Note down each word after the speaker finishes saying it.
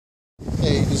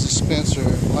is a dispenser,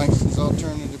 Langston's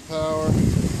Alternative Power.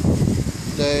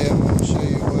 Today I'm going to show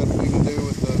you what we can do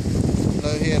with the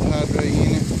low head hydro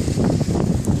unit.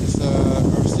 It's our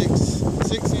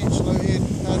 6-inch low head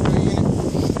hydro unit.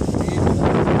 We're using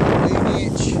an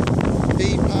 8-inch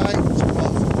feed pipe. It's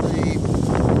approximately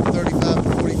 35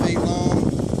 to 40 feet long.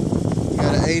 We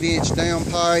got an 8-inch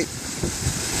downpipe,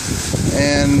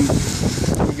 and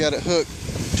we got it hooked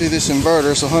to this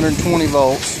inverter. It's 120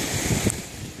 volts.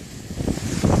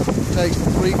 Takes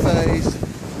the three-phase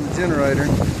from the generator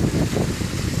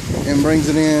and brings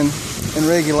it in and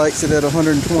regulates it at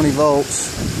 120 volts,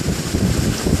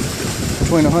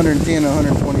 between 110 and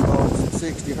 120 volts at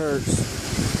 60 hertz.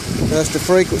 That's the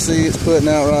frequency it's putting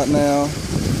out right now, and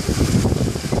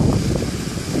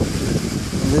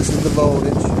this is the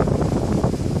voltage.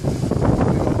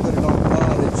 We're going to put it on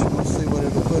voltage and we'll see what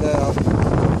it'll put out. We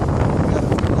got a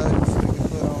few loads we can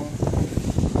put on.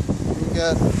 We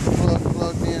got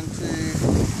plugged into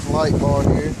the light bar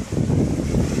here.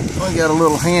 We got a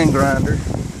little hand grinder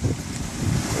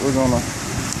that we're going to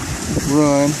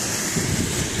run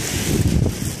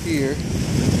here.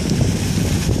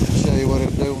 Show you what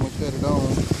it'll do when we put it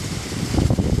on.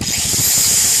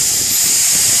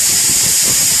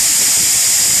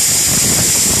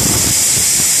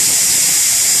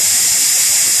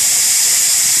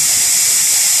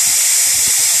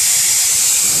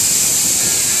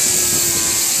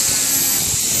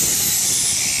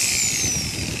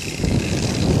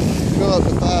 Go up to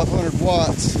 500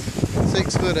 watts,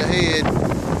 6 foot ahead.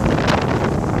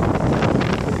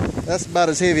 That's about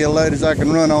as heavy a load as I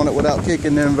can run on it without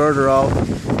kicking the inverter off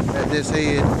at this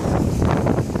head.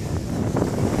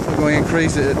 We're going to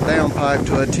increase it at downpipe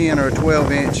to a 10 or a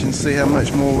 12 inch and see how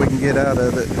much more we can get out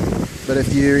of it. But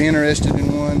if you're interested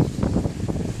in one,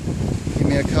 give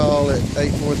me a call at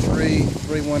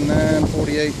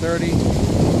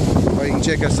 843-319-4830, or you can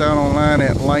check us out online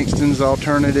at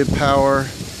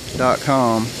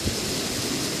langstonsAlternativePower.com.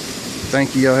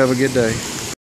 Thank you. Y'all have a good day.